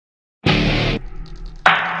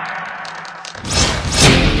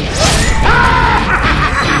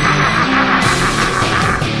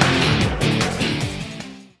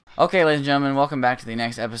Okay, ladies and gentlemen, welcome back to the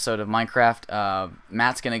next episode of Minecraft.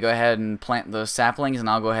 Matt's going to go ahead and plant those saplings, and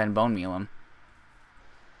I'll go ahead and bone meal them.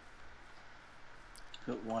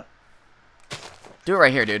 What? Do it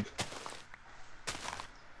right here, dude.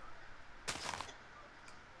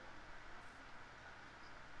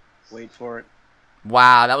 Wait for it.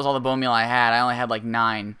 Wow, that was all the bone meal I had. I only had like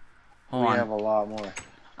 9. Hold on. We have a lot more.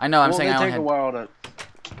 I know, I'm saying I it'll only take had... a while to...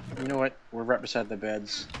 You know what? We're right beside the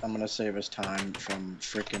beds. I'm gonna save us time from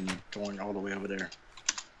freaking going all the way over there.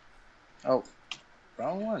 Oh,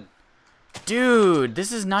 wrong one. Dude,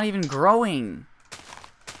 this is not even growing.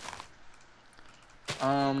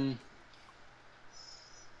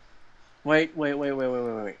 Wait.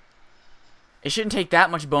 It shouldn't take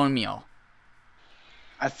that much bone meal.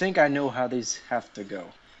 I think I know how these have to go.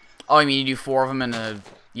 Oh, I mean you do 4 of them in a...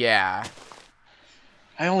 Yeah.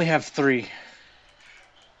 I only have 3.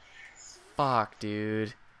 Fuck,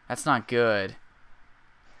 dude. That's not good.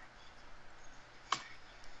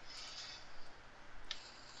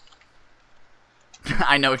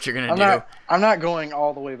 I know what you're gonna do. I'm not going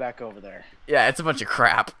all the way back over there. Yeah, it's a bunch of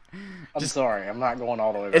crap. I'm sorry, I'm not going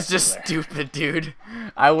all the way back over there. It's just stupid, dude.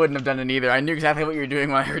 I wouldn't have done it either. I knew exactly what you were doing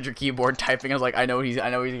when I heard your keyboard typing. I was like, I know what he's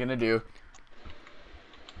gonna do.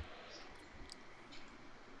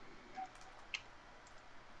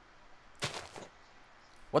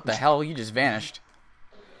 What the hell? You just vanished.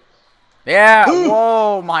 Yeah!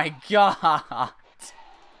 Whoa, my god!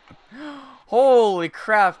 Holy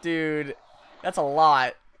crap, dude. That's a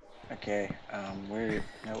lot. Okay,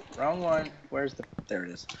 nope, wrong one. Where's the... There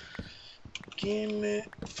it is. Gimme...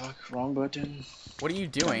 Fuck, wrong button. What are you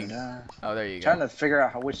doing? Oh, there you go. Trying to figure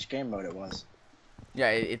out which game mode it was.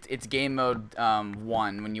 Yeah, it's game mode 1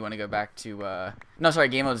 when you want to go back to... No, sorry,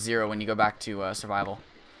 game mode 0 when you go back to survival.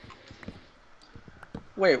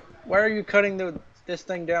 Wait, why are you cutting this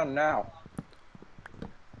thing down now?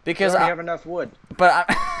 Because I have enough wood. But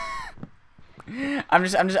I'm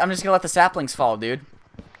just gonna let the saplings fall, dude.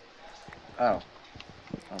 Oh.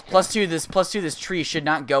 Okay. Plus two, this tree should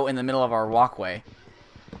not go in the middle of our walkway.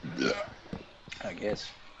 I guess.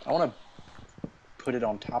 I want to put it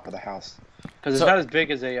on top of the house because it's not as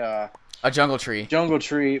big as a jungle tree. Jungle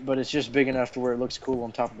tree, but it's just big enough to where it looks cool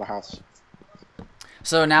on top of a house.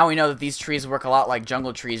 So now we know that these trees work a lot like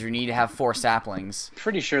jungle trees. We need to have 4 saplings.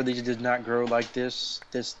 Pretty sure these did not grow like this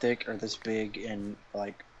thick or this big in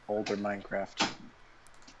like older Minecraft.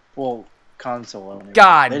 Well, console only.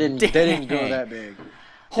 God, they didn't grow that big.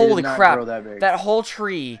 Holy crap! Grow that big. That whole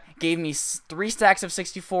tree gave me 3 stacks of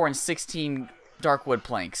 64 and 16 darkwood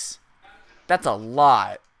planks. That's a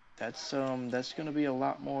lot. That's gonna be a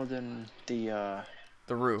lot more than the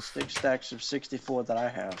roof. 6 stacks of 64 that I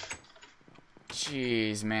have.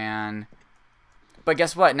 Jeez, man. But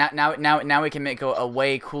guess what? Now we can make a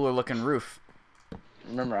way cooler looking roof.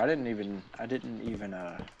 Remember, I didn't even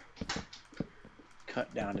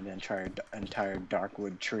cut down an entire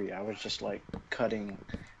darkwood tree. I was just like cutting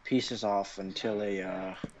pieces off until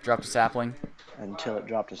dropped a sapling. Until it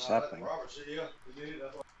dropped a sapling.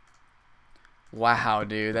 Wow,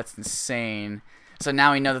 dude, that's insane. So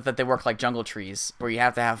now we know that they work like jungle trees, where you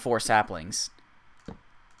have to have 4 saplings.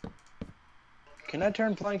 Can I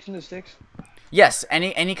turn planks into sticks? Yes,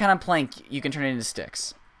 any kind of plank you can turn it into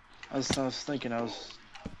sticks. I was thinking,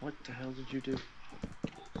 what the hell did you do?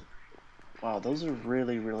 Wow, those are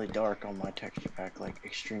really, really dark on my texture pack, like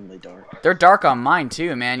extremely dark. They're dark on mine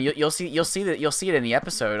too, man. You'll see it in the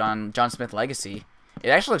episode on John Smith Legacy. It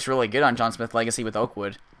actually looks really good on John Smith Legacy with oak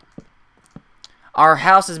wood. Our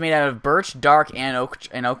house is made out of birch, dark, and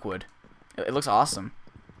oak wood. It looks awesome.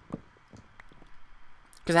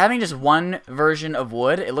 Because having just one version of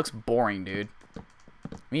wood, it looks boring, dude.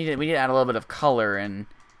 We need to add a little bit of color and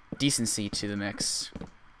decency to the mix.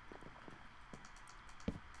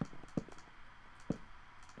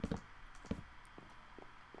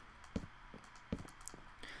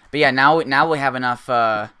 But yeah, now we have enough.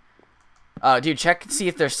 Dude, check and see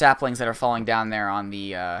if there's saplings that are falling down there on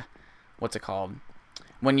the what's it called?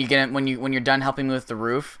 When you're done helping me with the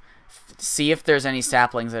roof, see if there's any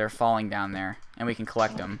saplings that are falling down there, and we can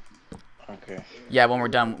collect them. Okay. Yeah, when we're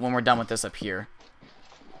done with this up here.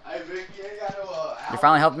 You're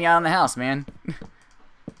finally helping me out in the house, man.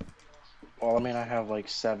 Well, I mean, I have like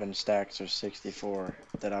 7 stacks of 64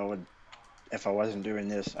 that I would, if I wasn't doing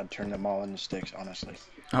this, I'd turn them all into sticks, honestly.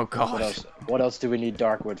 Oh god. What else do we need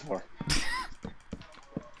darkwood for?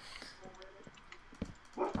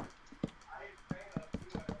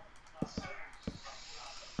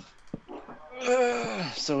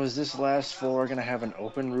 So is this last floor gonna have an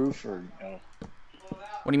open roof or no?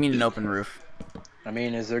 What do you mean an open roof? I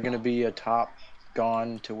mean, is there gonna be a top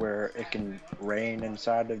gone to where it can rain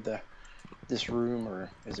inside of this room, or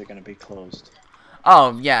is it gonna be closed?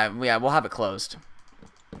 Oh yeah, yeah. We'll have it closed.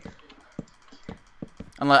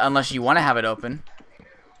 Unless you want to have it open.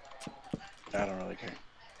 I don't really care.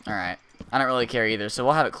 All right. I don't really care either, so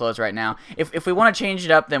we'll have it closed right now. If we want to change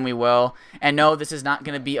it up, then we will. And no, this is not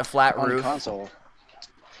going to be a flat roof.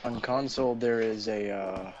 On console, there is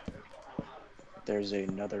a there's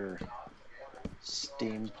another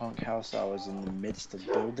steampunk house I was in the midst of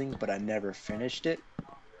building, but I never finished it.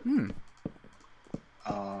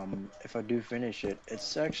 If I do finish it,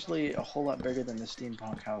 it's actually a whole lot bigger than the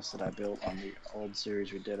steampunk house that I built on the old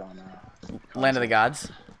series we did on Land of the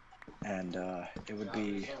Gods. And it would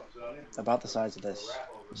be about the size of this.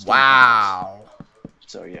 Wow. House.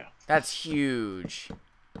 So yeah. That's huge.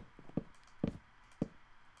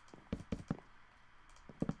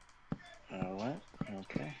 What?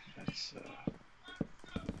 Okay, that's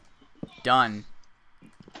done.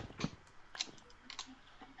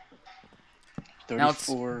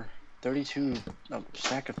 34, 32, a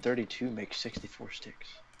stack of 32 makes 64 sticks.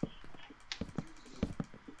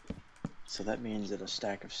 So that means that a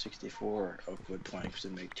stack of 64 oak wood planks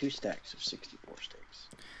would make 2 stacks of 64 sticks.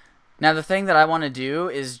 Now the thing that I want to do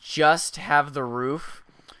is just have the roof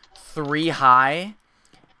 3 high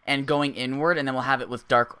and going inward, and then we'll have it with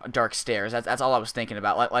dark stairs. That's all I was thinking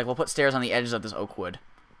about. Like we'll put stairs on the edges of this oak wood.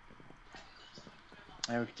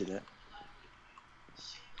 I would do that.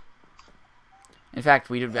 In fact,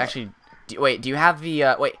 we would actually... wait, do you have the...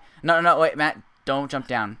 wait. No, wait, Matt. Don't jump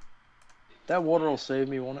down. That water will save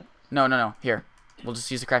me, won't it? No. Here. We'll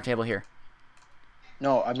just use the craft table here.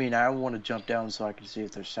 No, I mean, I want to jump down so I can see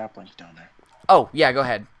if there's saplings down there. Oh, yeah, go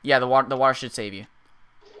ahead. Yeah, the water should save you.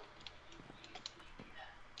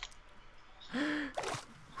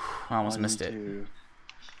 I almost missed it.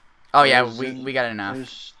 Oh, yeah, we got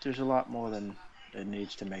enough. There's a lot more than it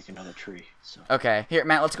needs to make another tree. So. Okay. Here,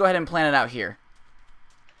 Matt, let's go ahead and plan it out here.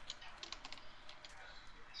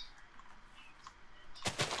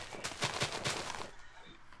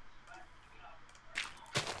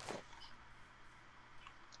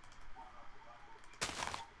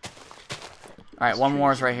 Alright, one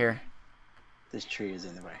more is right here. This tree is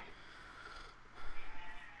in the way.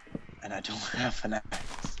 And I don't have an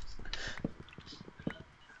axe.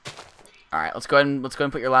 Alright, let's go ahead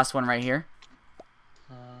and put your last one right here.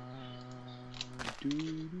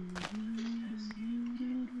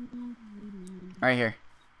 Right here.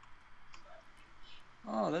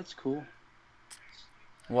 Oh, that's cool.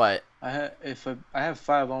 What? I have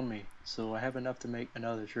 5 on me, so I have enough to make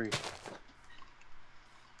another tree.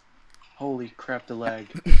 Holy crap, the lag.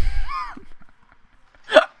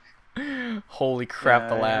 Holy crap,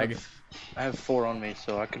 the lag. I have 4 on me,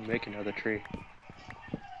 so I can make another tree.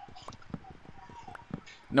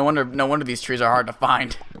 No wonder these trees are hard to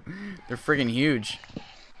find. They're friggin' huge.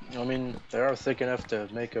 I mean, they are thick enough to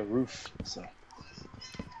make a roof, so.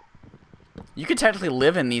 You could technically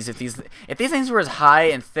live in these if these things were as high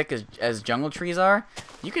and thick as jungle trees are.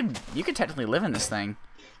 You could technically live in this thing.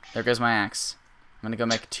 There goes my axe. I'm gonna go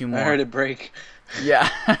make 2 more. I heard it break. Yeah.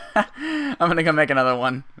 I'm gonna go make another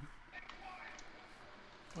one.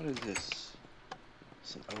 What is this?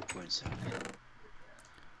 Some oak wood sound.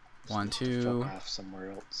 1, 2. Fuck off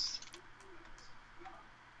somewhere else.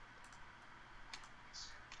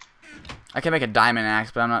 I can make a diamond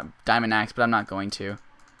axe, but I'm not going to. I'm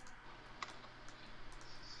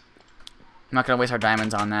not gonna waste our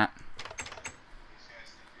diamonds on that.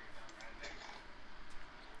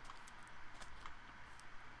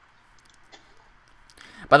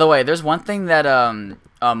 By the way, there's one thing that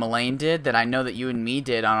Melaine did that I know that you and me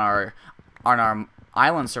did on our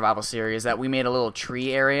island survival series, that we made a little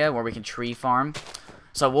tree area where we can tree farm.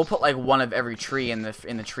 So we'll put like one of every tree in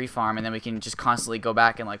the tree farm, and then we can just constantly go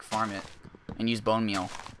back and like farm it and use bone meal.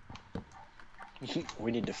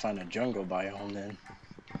 We need to find a jungle biome then.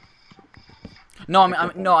 No,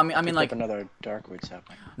 I mean like another darkwood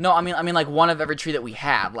sapling. No, I mean like one of every tree that we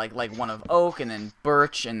have, like one of oak and then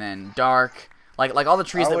birch and then dark. Like all the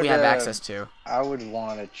trees that we have access to. I would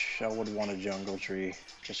want a jungle tree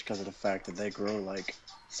just because of the fact that they grow like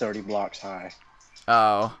 30 blocks high.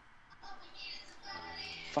 Oh.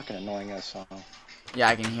 Fucking annoying ass song. Yeah,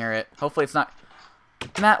 I can hear it. Hopefully it's not.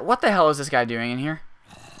 Matt, what the hell is this guy doing in here?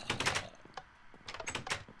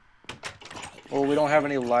 Well, we don't have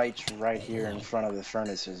any lights right here in front of the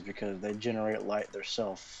furnaces because they generate light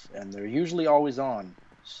themselves, and they're usually always on.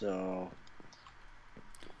 So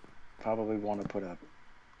probably want to put up,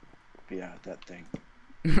 yeah, that thing.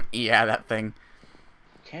 Yeah, that thing.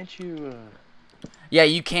 Can't you? Yeah,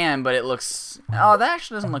 you can, but it looks. Oh, that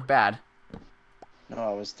actually doesn't look bad. No,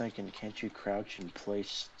 I was thinking, can't you crouch and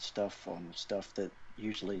place stuff on stuff that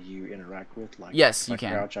usually you interact with? Like, Yes, if you I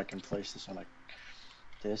can. crouch, I can place this on like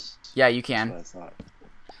this. Yeah, you That's can. what I thought.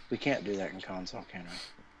 We can't do that in console, can we?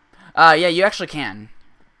 Yeah, you actually can.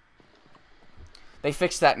 They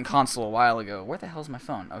fixed that in console a while ago. Where the hell's my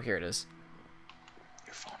phone? Oh, here it is.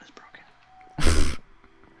 Your phone is broken.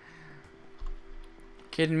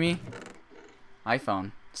 Kidding me?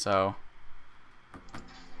 iPhone. So.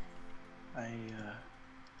 I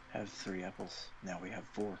have 3 apples. Now we have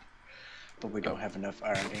 4. But we don't have enough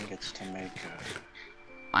iron ingots to make...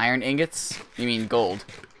 Iron ingots? You mean gold?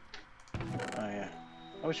 Oh, yeah.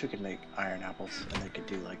 I wish we could make iron apples, and they could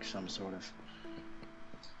do, like, some sort of...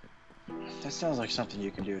 That sounds like something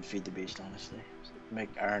you can do at Feed the Beast, honestly. Make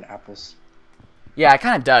iron apples. Yeah, it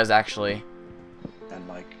kind of does, actually. And,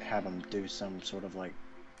 like, have them do some sort of, like,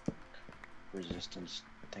 resistance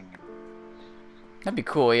thing. That'd be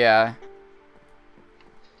cool, yeah.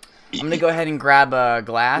 I'm gonna go ahead and grab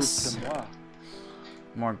glass.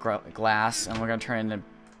 More glass, and we're gonna turn it into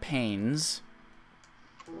panes.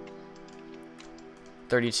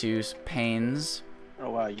 32 panes.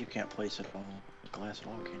 Oh wow, you can't place it on glass at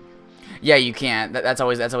all, can you? Yeah, you can't. That's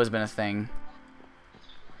always been a thing.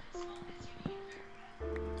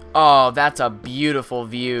 Oh, that's a beautiful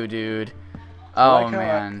view, dude. Oh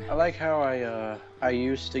man. I like how I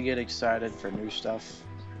used to get excited for new stuff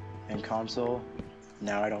in console.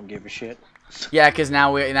 Now I don't give a shit. Yeah, because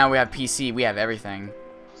now we have PC. We have everything.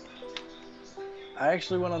 I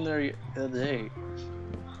actually went on there the other day,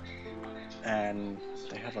 and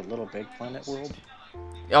they have a Little Big Planet world.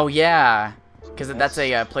 Oh yeah, because that's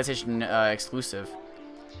a PlayStation exclusive.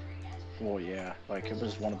 Well, yeah, like it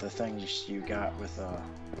was one of the things you got with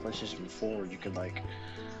PlayStation 4. You could like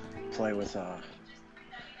play with I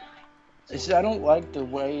don't like the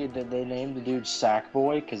way that they named the dude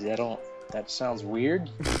Sackboy, because that sounds weird.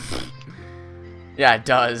 Yeah, it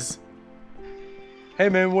does. Hey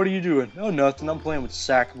man, what are you doing? Oh, nothing. I'm playing with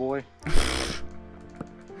Sackboy.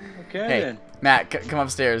 Okay Hey, then. Matt, come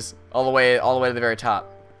upstairs, all the way to the very top.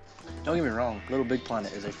 Don't get me wrong. Little Big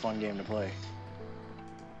Planet is a fun game to play.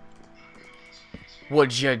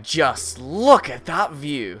 Would you just look at that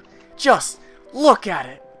view? Just look at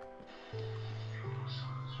it.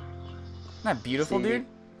 Isn't that beautiful, See, dude?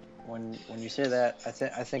 When you say that,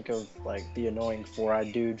 I think of like the annoying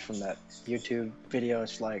 4-eyed dude from that YouTube video.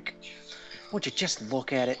 It's like, would you just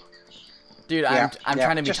look at it? Dude, I'm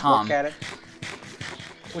trying to be just Tom. Look at it.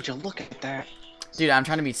 Would you look at that? Dude, I'm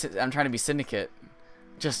trying to be Syndicate.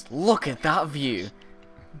 Just look at that view.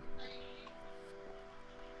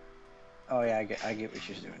 Oh yeah, I get what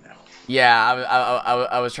you're doing now. Yeah,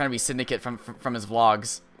 I was trying to be Syndicate from his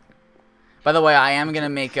vlogs. By the way, I am gonna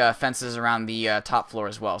make fences around the top floor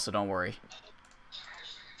as well, so don't worry.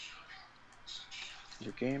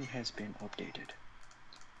 Your game has been updated.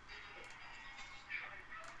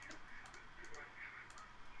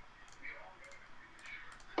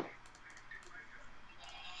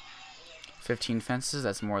 $15 fences,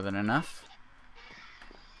 that's more than enough.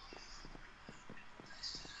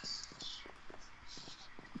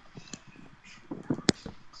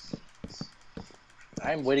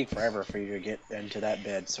 I'm waiting forever for you to get into that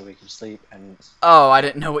bed so we can sleep and... Oh, I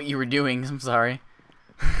didn't know what you were doing. I'm sorry.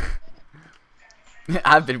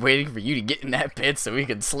 I've been waiting for you to get in that bed so we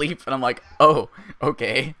could sleep, and I'm like, oh,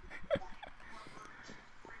 okay.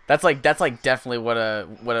 That's like definitely what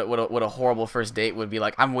a horrible first date would be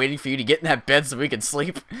like. I'm waiting for you to get in that bed so we can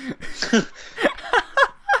sleep.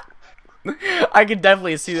 I can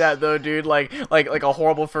definitely see that though, dude. Like a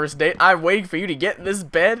horrible first date. I'm waiting for you to get in this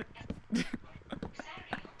bed.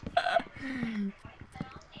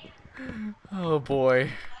 Oh boy.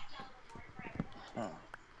 Huh.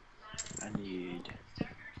 I'll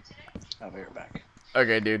be right back.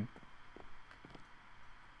 Okay, dude.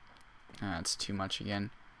 That's too much again.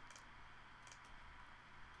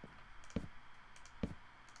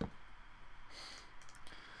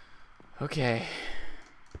 Okay.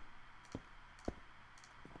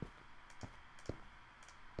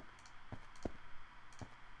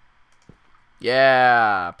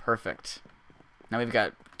 Yeah, perfect. Now we've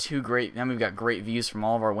got great views from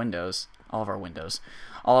all of our windows. All of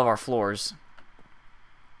our floors.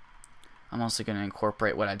 I'm also gonna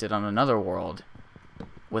incorporate what I did on another world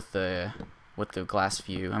with the glass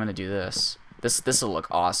view. I'm gonna do this. This will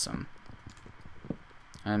look awesome. I'm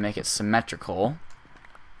gonna make it symmetrical.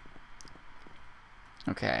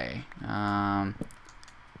 Okay.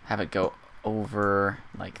 Have it go over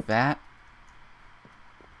like that.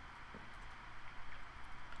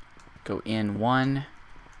 Go in one.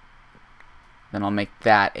 Then I'll make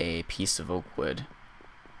that a piece of oak wood.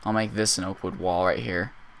 I'll make this an oak wood wall right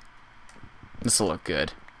here. This will look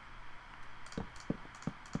good.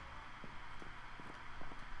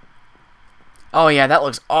 Oh yeah, that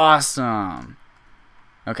looks awesome.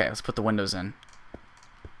 Okay, let's put the windows in.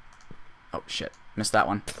 Oh shit, missed that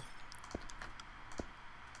one.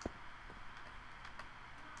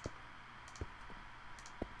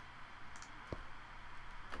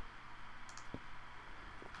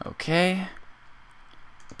 Okay.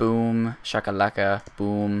 Boom, shakalaka,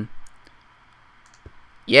 boom.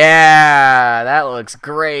 Yeah, that looks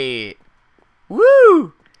great.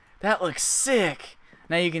 Woo! That looks sick.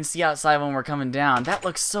 Now you can see outside when we're coming down. That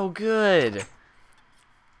looks so good.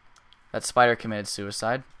 That spider committed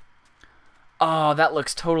suicide. Oh, that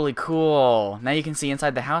looks totally cool. Now you can see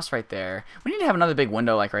inside the house right there. We need to have another big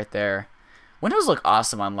window like right there. Windows look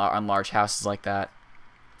awesome on large houses like that.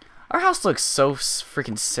 Our house looks so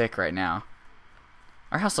freaking sick right now.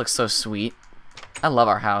 Our house looks so sweet. I love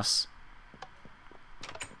our house.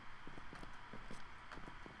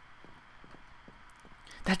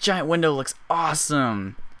 That giant window looks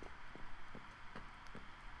awesome.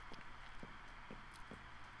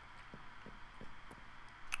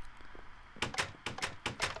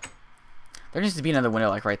 There needs to be another window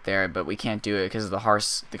like right there, but we can't do it because of the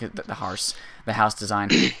house design.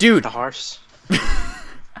 Dude. The horse.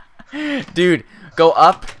 Dude, go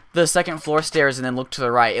up the second floor stairs and then look to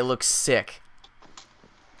the right. It looks sick.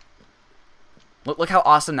 Look how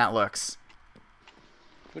awesome that looks.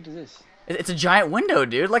 What is this? It's a giant window,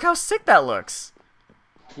 dude. Look how sick that looks.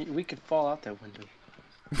 We could fall out that window.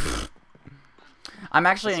 I'm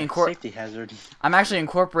actually safety hazard. I'm actually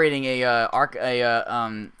incorporating a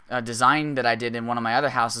design that I did in one of my other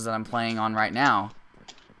houses that I'm playing on right now.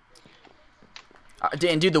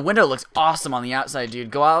 And dude, the window looks awesome on the outside,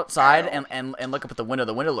 dude. Go outside and look up at the window.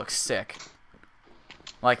 The window looks sick.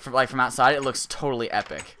 Like from outside, it looks totally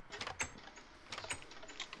epic.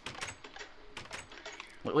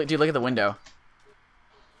 Dude, look at the window.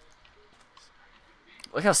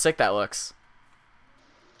 Look how sick that looks.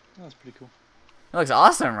 Oh, that's pretty cool. It looks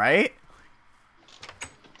awesome, right?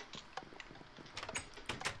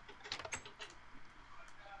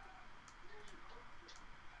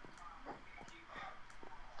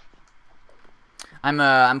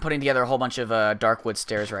 I'm putting together a whole bunch of dark wood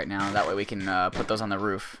stairs right now. That way we can put those on the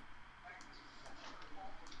roof.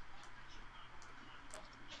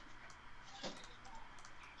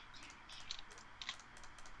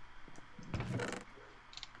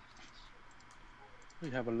 We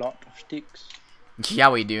have a lot of sticks. Yeah,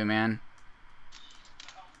 we do, man.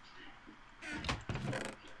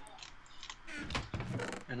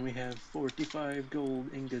 And we have 45 gold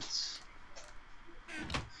ingots.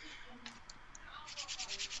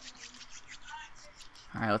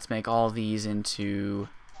 Alright, let's make all these into...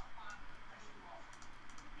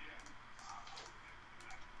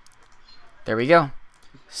 There we go.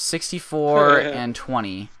 64 and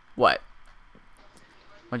 20. What?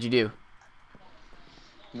 What'd you do?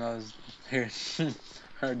 No, I was here.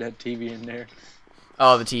 Heard that TV in there.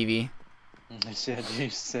 Oh, the TV. He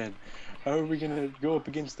said, how are we gonna go up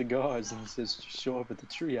against the gods? And he says, show up at the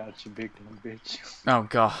tree out, you big dumb bitch. Oh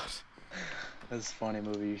God. That's a funny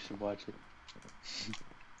movie. You should watch it.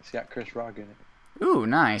 It's got Chris Rock in it. Ooh,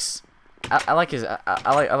 nice. I like his.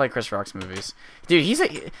 I like Chris Rock's movies, dude. He's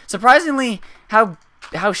surprisingly how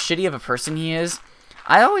shitty of a person he is.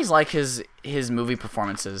 I always like his movie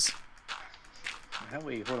performances.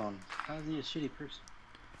 Wait, hold on. How is he a shitty person?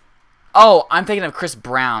 Oh, I'm thinking of Chris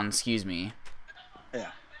Brown. Excuse me.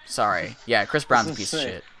 Yeah. Sorry. Yeah, Chris Brown's a piece of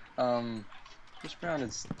shit. Chris Brown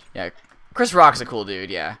is. Yeah, Chris Rock's a cool dude.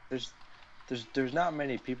 Yeah. There's not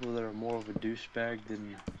many people that are more of a douchebag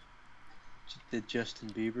than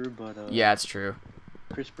Justin Bieber, but yeah, it's true.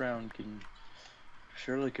 Chris Brown can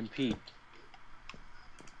surely compete.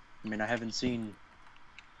 I mean, I haven't seen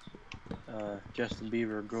Justin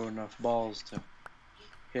Bieber grow enough balls to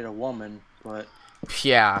hit a woman, but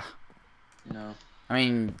yeah, you know. I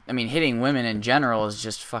mean, hitting women in general is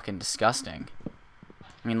just fucking disgusting.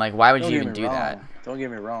 I mean, like, why would you even do that? Don't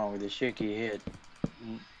get me wrong, with the chick he hit,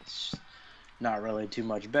 it's not really too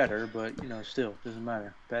much better, but you know, still doesn't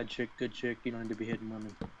matter. Bad chick, good chick, you don't need to be hitting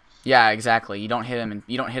women. Yeah, exactly. You don't hit him, and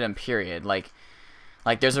you don't hit him. Period. Like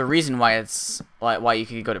there's a reason why it's why you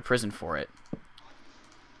could go to prison for it.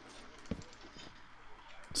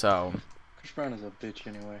 So. Chris Brown is a bitch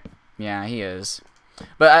anyway. Yeah, he is.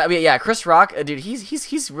 But I mean, yeah, Chris Rock, dude,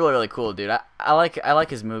 he's really cool, dude. I like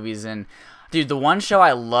his movies, and dude, the one show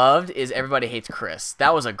I loved is Everybody Hates Chris.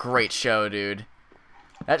 That was a great show, dude.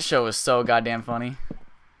 That show was so goddamn funny.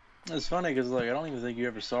 It's funny because like I don't even think you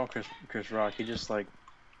ever saw Chris Rock. He just like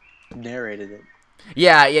narrated it.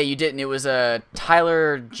 Yeah, you didn't. It was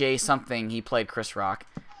Tyler J something. He played Chris Rock.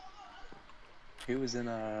 He was in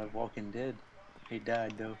Walking Dead. He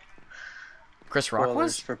died though. Chris Rock Spoilers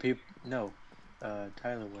was? for people. No,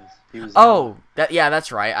 Tyler was. He was. Oh,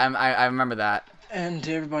 that's right. I remember that. And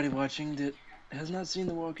to everybody watching that has not seen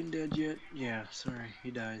The Walking Dead yet, yeah, sorry,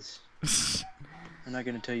 he dies. I'm not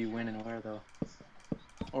gonna tell you when and where though,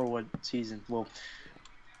 or what season. Well,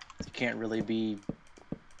 it can't really be.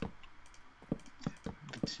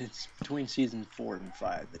 It's between season 4 and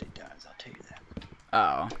 5 that he dies. I'll tell you that.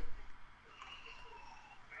 Oh.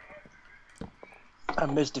 I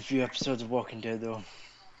missed a few episodes of Walking Dead though.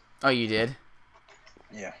 Oh, you did?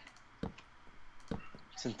 Yeah.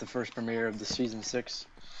 Since the first premiere of the season 6.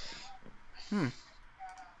 I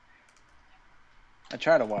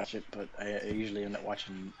try to watch it, but I usually end up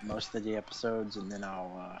watching most of the episodes, and then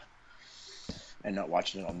I'll end up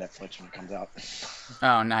watching it on Netflix when it comes out.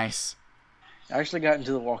 Oh, nice. I actually got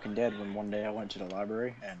into The Walking Dead when one day I went to the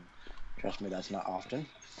library, and trust me, that's not often.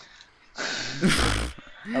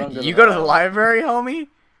 You go to the library, homie?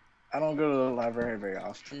 I don't go to the library very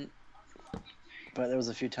often, but there was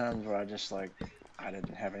a few times where I just I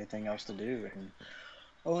didn't have anything else to do, and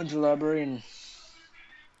I went to the library and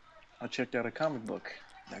I checked out a comic book.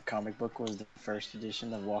 That comic book was the first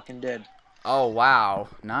edition of Walking Dead. Oh, wow.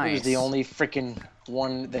 Nice. It was the only freaking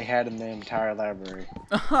one they had in the entire library.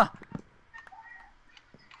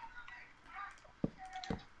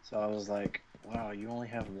 So I was like, wow, you only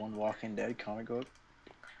have one Walking Dead comic book?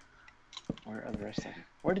 Where are the rest of them?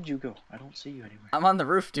 Where did you go? I don't see you anywhere. I'm on the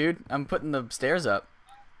roof, dude. I'm putting the stairs up.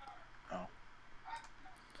 Oh.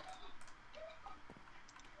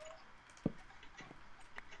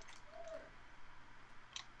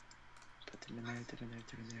 Put them in there, them in there,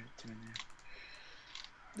 them in there, them in there.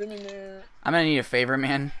 Them in there. I'm gonna need a favor,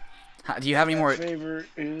 man. Do you have any more? Favor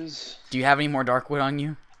is. Do you have any more dark wood on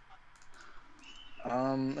you?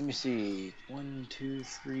 Let me see. 1, 2,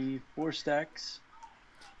 3, 4 stacks.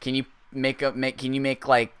 Can you Can you make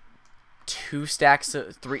like 2 stacks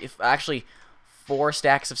of actually 4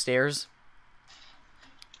 stacks of stairs?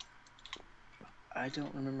 I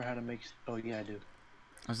don't remember how to make. Oh yeah, I do.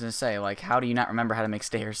 I was gonna say, like, how do you not remember how to make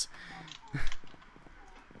stairs?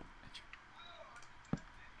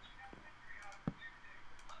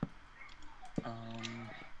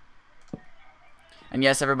 And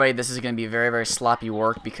yes, everybody, this is going to be very, very sloppy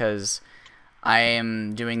work because I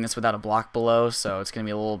am doing this without a block below, so it's going to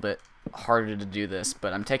be a little bit harder to do this,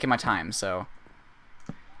 but I'm taking my time, so.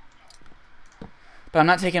 But I'm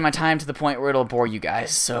not taking my time to the point where it'll bore you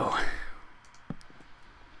guys, so.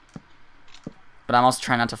 But I'm also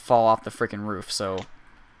trying not to fall off the freaking roof, so.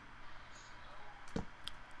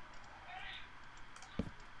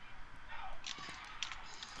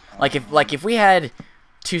 Like if we had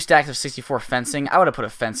 2 stacks of 64 fencing, I would have put a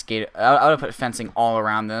fence gate. I would have put fencing all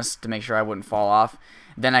around this to make sure I wouldn't fall off.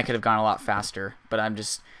 Then I could have gone a lot faster. But I'm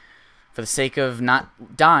just, for the sake of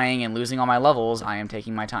not dying and losing all my levels, I am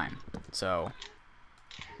taking my time. So.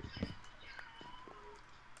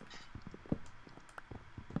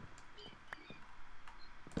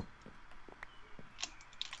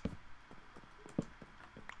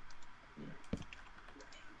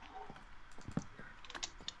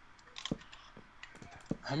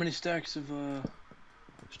 How many stacks of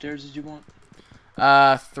stairs did you want?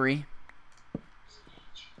 3.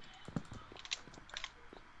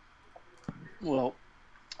 Well,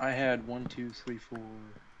 I had 1, 2, 3, 4. I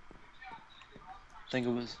think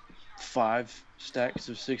it was 5 stacks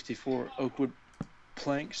of 64 oakwood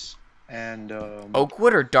planks and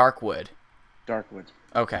Oakwood or darkwood? Darkwood.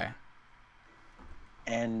 Okay.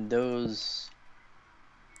 And those.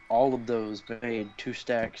 All of those made 2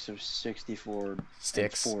 stacks of 64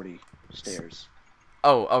 sticks. 40 stairs.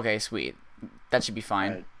 Oh, okay, sweet. That should be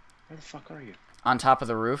fine. Where the fuck are you? On top of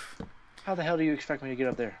the roof. How the hell do you expect me to get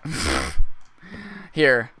up there?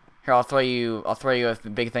 Here, I'll throw you a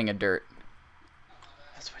big thing of dirt.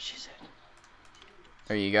 That's what she said.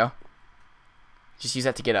 There you go. Just use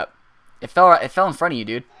that to get up. It fell in front of you,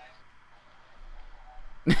 dude.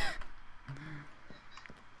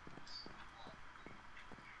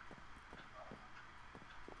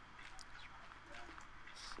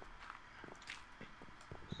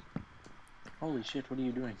 Holy shit! What are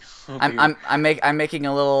you doing? I'm making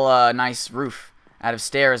a little nice roof out of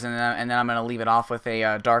stairs, and then I'm gonna leave it off with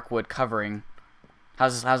a dark wood covering.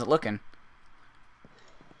 How's it looking?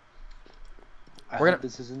 I hope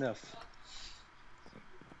this is enough.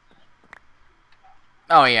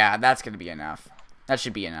 Oh yeah, that's gonna be enough. That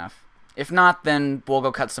should be enough. If not, then we'll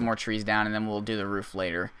go cut some more trees down, and then we'll do the roof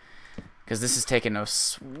later. Because this is taking a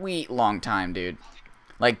sweet long time, dude.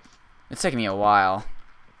 Like, It's taking me a while.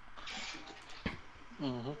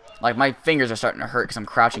 Mm-hmm. Like, my fingers are starting to hurt because I'm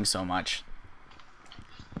crouching so much.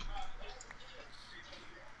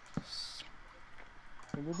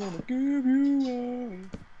 We're gonna give you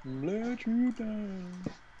up and let you down.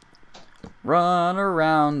 Run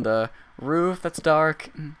around the roof that's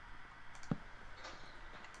dark.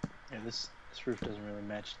 Yeah, this roof doesn't really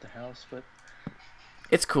match the house, but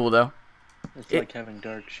It's cool, though. it's like having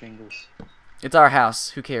dark shingles. It's our house.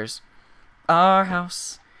 Who cares? Our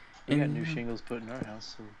house. We got new shingles put in our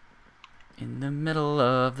house, so In the middle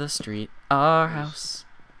of the street. Our house.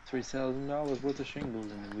 $3,000 worth of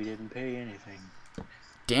shingles, and we didn't pay anything.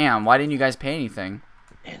 Damn, why didn't you guys pay anything?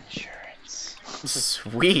 Insurance.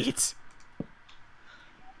 Sweet.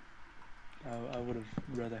 I would have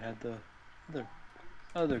rather had the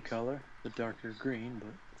other color, the darker green,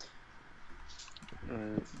 but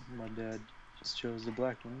my dad just chose the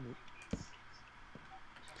black one.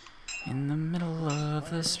 In the middle of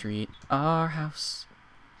the street, our house.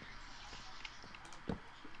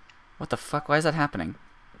 What the fuck? Why is that happening?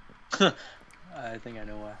 I think I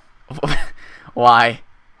know why. Why?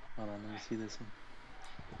 Hold on, let me see this one.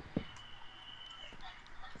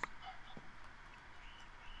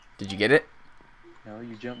 Did you get it? No,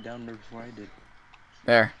 you jumped down there before I did.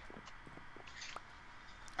 There.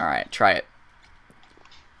 Alright, try it.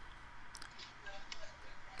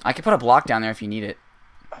 I can put a block down there if you need it.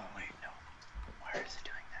 Oh, wait, no. Why is it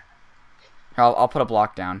doing that? Here, I'll put a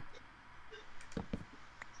block down.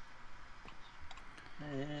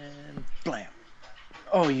 And blam.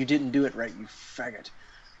 Oh, you didn't do it right, you faggot.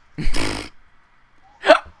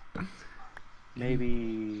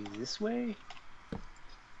 Maybe this way?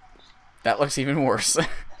 That looks even worse.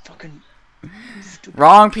 Fucking stupid.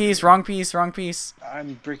 Wrong piece, wrong piece, wrong piece.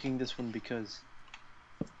 I'm breaking this one because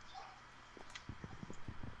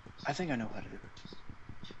I think I know how to do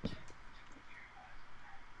it.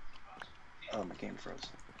 Oh, my game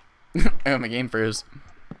froze. Oh, my game froze.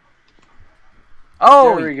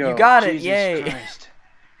 Oh, There we go. you got it, Jesus yay. Christ.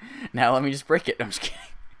 Now let me just break it. I'm just kidding.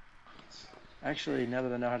 Actually, now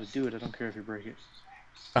that I know how to do it, I don't care if you break it.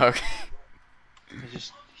 Okay.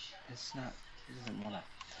 It's not, it doesn't wanna.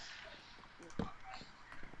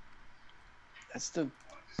 That's the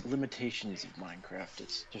limitations of Minecraft.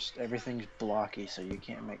 It's just everything's blocky, so you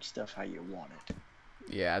can't make stuff how you want it.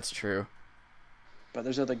 Yeah, that's true. But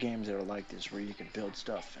there's other games that are like this where you can build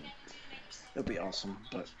stuff and it'll be awesome,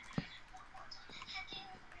 but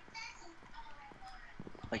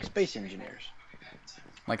like Space Engineers.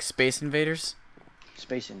 Like Space Invaders?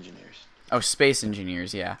 Space Engineers. Oh, Space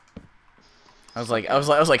Engineers, yeah. I was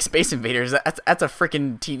like Space Invaders. That's a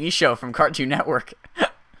freaking TV show from Cartoon Network.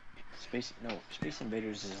 Space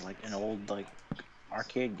Invaders is like an old like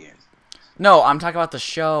arcade game. No, I'm talking about the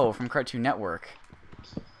show from Cartoon Network.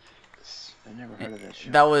 I've never heard of that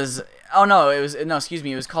show. That was excuse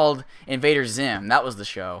me, it was called Invader Zim. That was the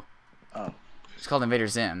show. Oh. It's called Invader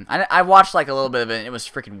Zim. I watched like a little bit of it and it was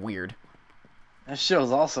freaking weird. That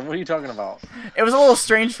show's awesome. What are you talking about? It was a little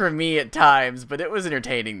strange for me at times, but it was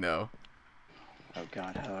entertaining though. Oh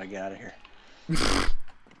god, how do I get out of here?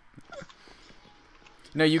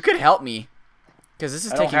 No, you could help me. Because this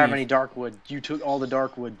is I taking don't have me... any dark wood. You took all the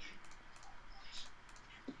dark wood.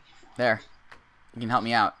 There. You can help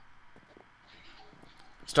me out.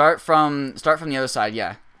 Start from the other side,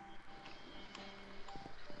 yeah.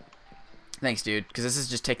 Thanks, dude. Because this is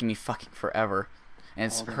just taking me fucking forever. And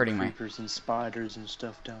it's All them hurting my... creepers and spiders and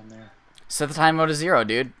stuff down there. Set the time mode to 0,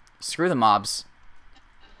 dude. Screw the mobs.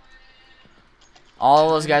 All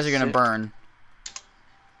those guys are gonna burn.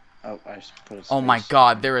 Oh, I just put a space. Oh my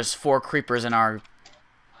god, there is 4 creepers in our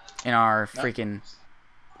freaking...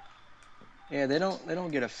 Yeah, they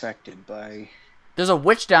don't get affected by... There's a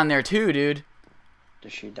witch down there too, dude.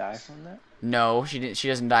 Does she die from that? No, she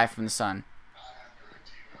doesn't die from the sun.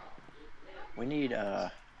 We need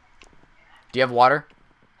Do you have water?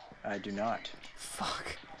 I do not.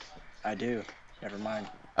 Fuck. I do. Never mind.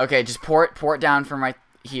 Okay, just pour it down from right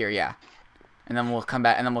here, yeah. And then we'll come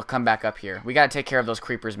back up here. We gotta take care of those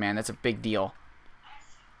creepers, man. That's a big deal.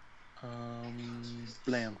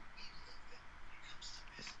 Blam.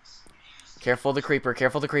 Careful the creeper,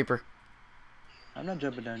 careful the creeper. I'm not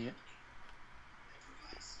jumping down yet.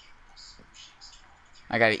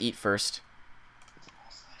 I gotta eat first.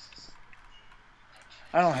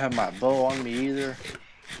 I don't have my bow on me either.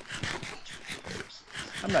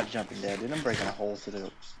 I'm not jumping down, dude. I'm breaking a hole through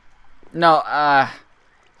the... No,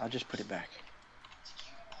 I'll just put it back.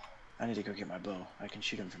 I need to go get my bow. I can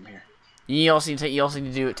shoot him from here. you also need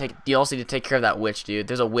to take care of that witch, dude.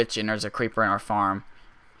 There's a witch and there's a creeper in our farm.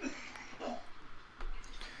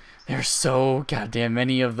 There's so goddamn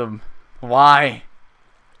many of them. Why?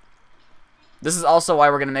 This is also why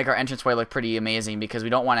we're going to make our entranceway look pretty amazing, because we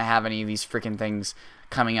don't want to have any of these freaking things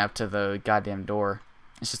coming up to the goddamn door.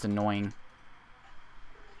 It's just annoying.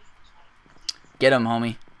 Get him,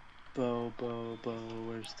 homie. Bow, bow, bow,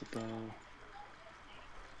 where's the bow?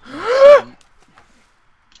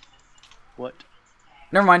 What?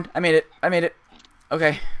 Never mind. I made it. I made it.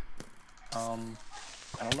 Okay. I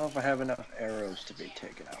don't know if I have enough arrows to be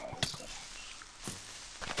taken out of this stuff.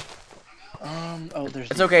 Oh, there's.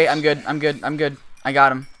 It's okay. I'm good. I'm good. I'm good. I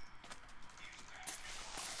got him.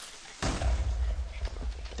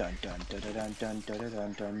 Dun dun dun dun dun dun dun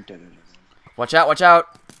dun dun dun. Watch out. Watch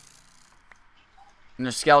out. And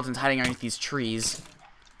there's skeletons hiding underneath these trees.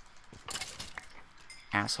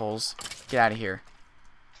 Assholes. Get out of here.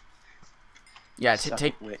 Yeah,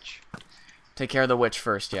 take care of the witch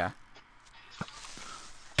first, yeah.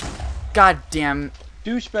 God damn.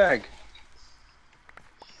 Douchebag.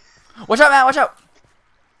 Watch out, Matt, watch out.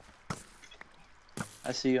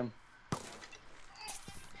 I see him.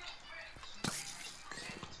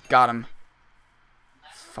 Got him.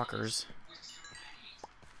 Fuckers.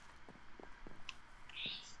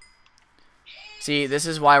 See, this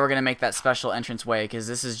is why we're gonna make that special entrance way, because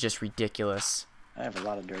this is just ridiculous. I have a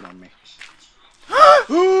lot of dirt on me.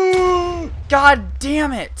 God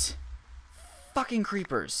damn it! Fucking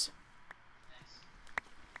creepers.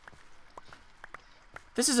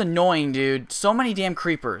 This is annoying, dude. So many damn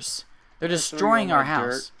creepers. They're destroying our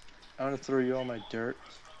house. I'm gonna throw you all my dirt,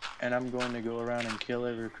 and I'm going to go around and kill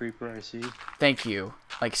every creeper I see. Thank you.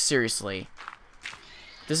 Like, seriously.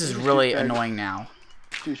 This is really annoying now.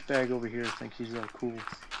 Douchebag over here thinks he's all cool.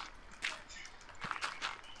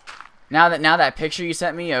 Now that picture you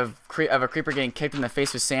sent me of a creeper getting kicked in the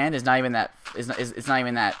face with sand is not even that it's not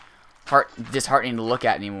even that disheartening to look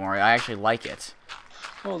at anymore. I actually like it.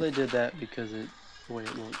 Well, they did that because the way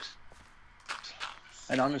it looks.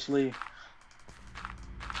 And honestly,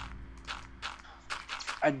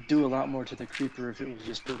 I'd do a lot more to the creeper if it was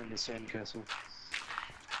just building a sandcastle.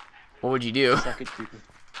 What would you do? Suck it, creeper.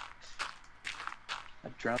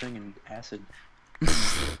 I'm drowning in acid.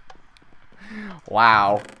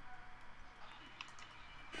 Wow.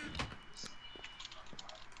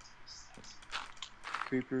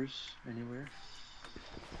 Creepers anywhere?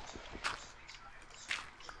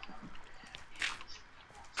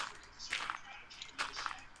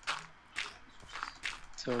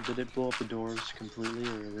 So did it blow up the doors completely,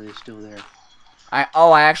 or are they still there? I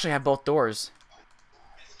actually have both doors.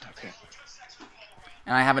 Okay.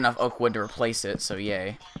 And I have enough oak wood to replace it, so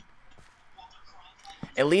yay.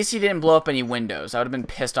 At least he didn't blow up any windows. I would have been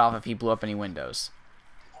pissed off if he blew up any windows.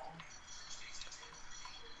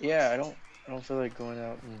 Yeah, I don't feel like going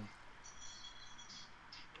out and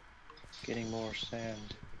getting more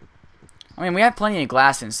sand. I mean, we have plenty of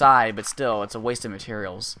glass inside, but still, it's a waste of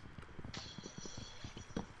materials.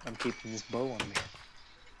 I'm keeping this bow on me.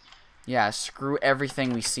 Yeah, screw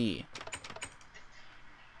everything we see.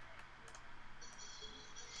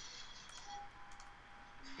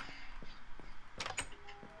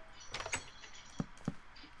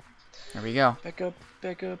 There we go. Back up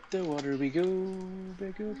the water we go.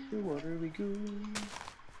 Back up the water we go.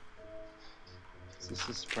 This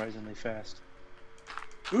is surprisingly fast.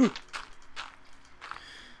 Ooh.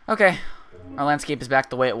 Okay, our landscape is back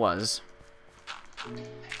the way it was. I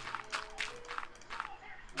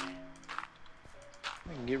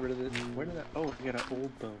can get rid of it. Where did that? Oh, I got an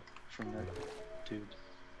old bow from that dude.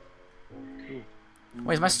 Cool.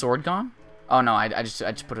 Wait, is my sword gone? Oh no, I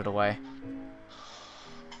just put it away.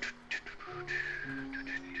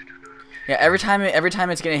 Yeah, every time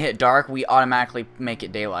it's gonna hit dark, we automatically make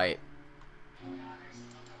it daylight.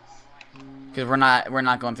 Because we're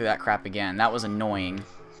not going through that crap again. That was annoying.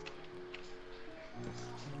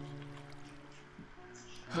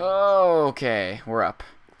 Okay, we're up.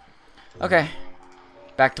 Okay,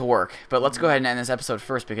 back to work. But let's go ahead and end this episode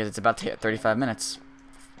first because it's about to hit 35 minutes.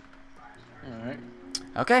 Alright.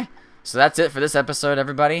 Okay, so that's it for this episode,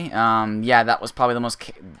 everybody. Yeah, that was probably the most...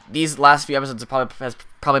 These last few episodes has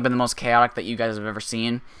probably been the most chaotic that you guys have ever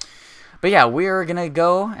seen. But yeah, we're gonna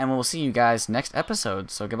go, and we'll see you guys next episode.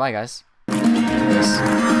 So goodbye, guys.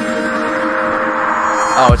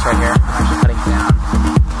 Oh, it's right here. I'm actually cutting it down.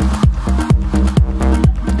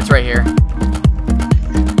 It's right here.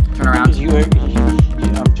 Turn around. I'm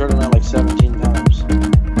turning around like 17 times.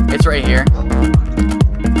 It's right here.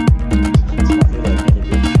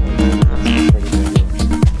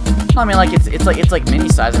 No, I mean, like it's like mini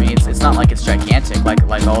size. I mean, it's not like it's gigantic like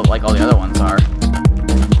all the other ones are.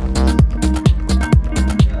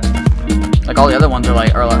 Like all the other ones are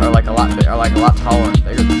like a lot taller and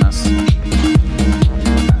bigger.